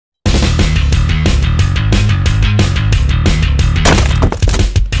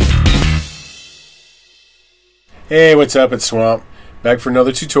Hey, what's up? It's Swamp, back for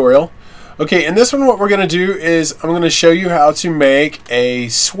another tutorial. Okay, in this one what we're going to do is I'm going to show you how to make a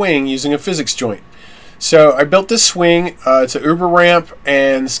swing using a physics joint. So I built this swing. It's an Uber ramp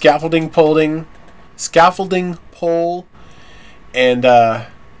and scaffolding pole and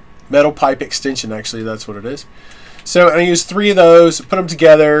metal pipe extension, actually that's what it is. So I used 3 of those, put them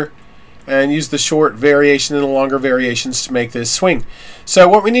together, and use the short variation and the longer variations to make this swing. So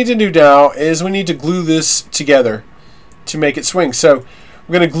what we need to do now is we need to glue this together to make it swing. So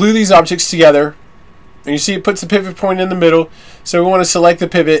we're going to glue these objects together, and you see it puts the pivot point in the middle. So we want to select the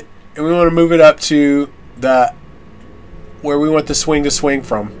pivot and we want to move it up to that where we want the swing to swing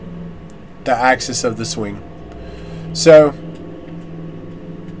from, the axis of the swing. So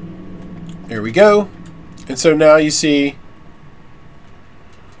there we go. And so now you see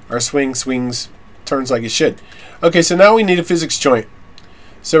our swing turns like it should. Okay, so now we need a physics joint.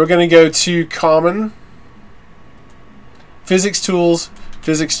 So we're going to go to Common, Physics Tools,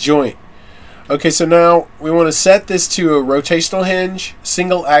 Physics Joint. Okay, so now we want to set this to a rotational hinge,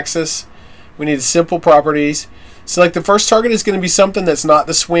 single axis. We need simple properties. So like the first target is going to be something that's not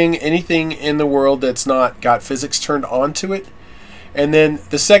the swing, anything in the world that's not got physics turned on to it. And then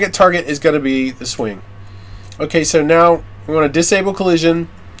the second target is going to be the swing. Okay, so now we want to disable collision.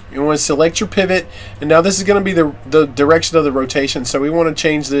 You want to select your pivot, and now this is going to be the direction of the rotation. So we want to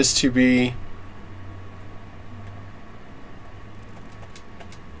change this to be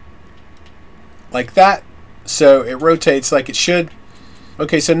like that, so it rotates like it should.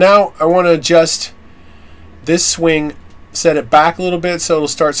 Okay, so now I want to adjust this swing, set it back a little bit so it'll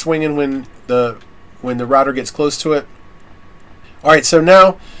start swinging when the router gets close to it. Alright, so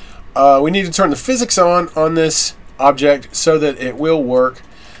now we need to turn the physics on this object so that it will work.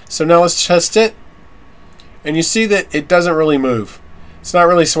 So now let's test it, and you see that it doesn't really move. It's not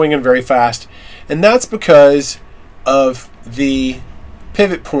really swinging very fast, and that's because of the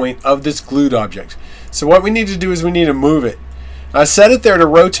pivot point of this glued object. So what we need to do is we need to move it. I set it there to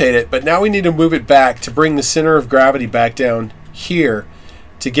rotate it, but now we need to move it back to bring the center of gravity back down here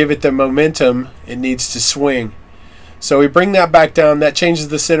to give it the momentum it needs to swing. So we bring that back down. That changes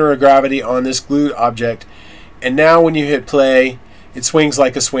the center of gravity on this glued object, and now when you hit play, it swings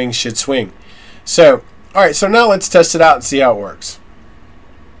like a swing should swing. So, alright, so now let's test it out and see how it works.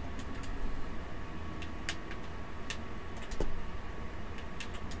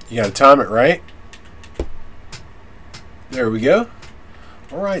 You gotta time it right. There we go.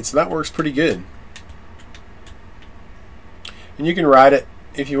 Alright, so that works pretty good. And you can ride it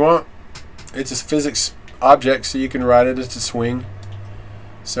if you want. It's a physics object, so you can ride it as a swing.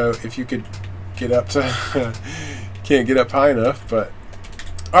 So if you could get up to can't get up high enough, but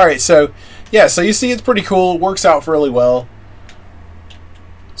alright, so yeah, so you see it's pretty cool. It works out really well.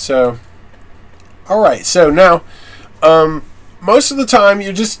 So alright, so now most of the time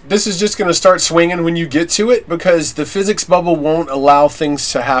this is just going to start swinging when you get to it, because the physics bubble won't allow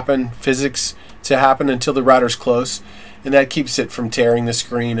physics to happen until the router's close, and that keeps it from tearing the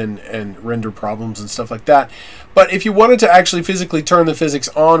screen and render problems and stuff like that. But if you wanted to actually physically turn the physics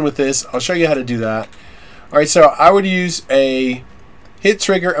on with this, I'll show you how to do that. Alright, so I would use an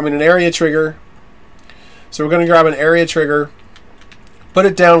area trigger. So we're going to grab an area trigger, put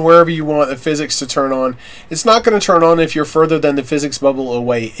it down wherever you want the physics to turn on. It's not going to turn on if you're further than the physics bubble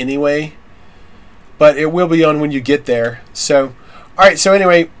away anyway, but it will be on when you get there. So, alright, so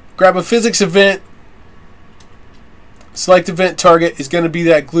anyway, grab a physics event, select event target is going to be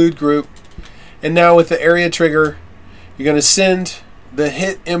that glued group, and now with the area trigger, you're going to send the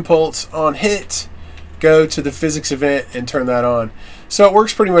hit impulse on hit, go to the physics event and turn that on. So it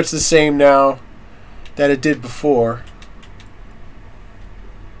works pretty much the same now that it did before.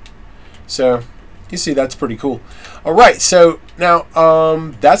 So you see that's pretty cool. Alright, so now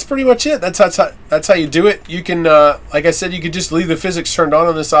that's pretty much it. That's how you do it. You can like I said, you could just leave the physics turned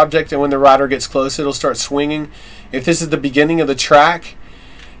on this object, and when the router gets close it'll start swinging. If this is the beginning of the track,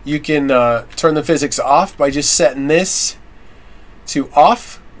 you can turn the physics off by just setting this to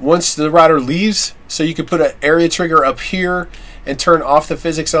off once the router leaves. So you could put an area trigger up here and turn off the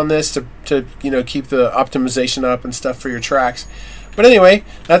physics on this to keep the optimization up and stuff for your tracks. But anyway,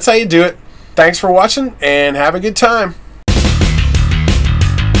 that's how you do it. Thanks for watching, and have a good time.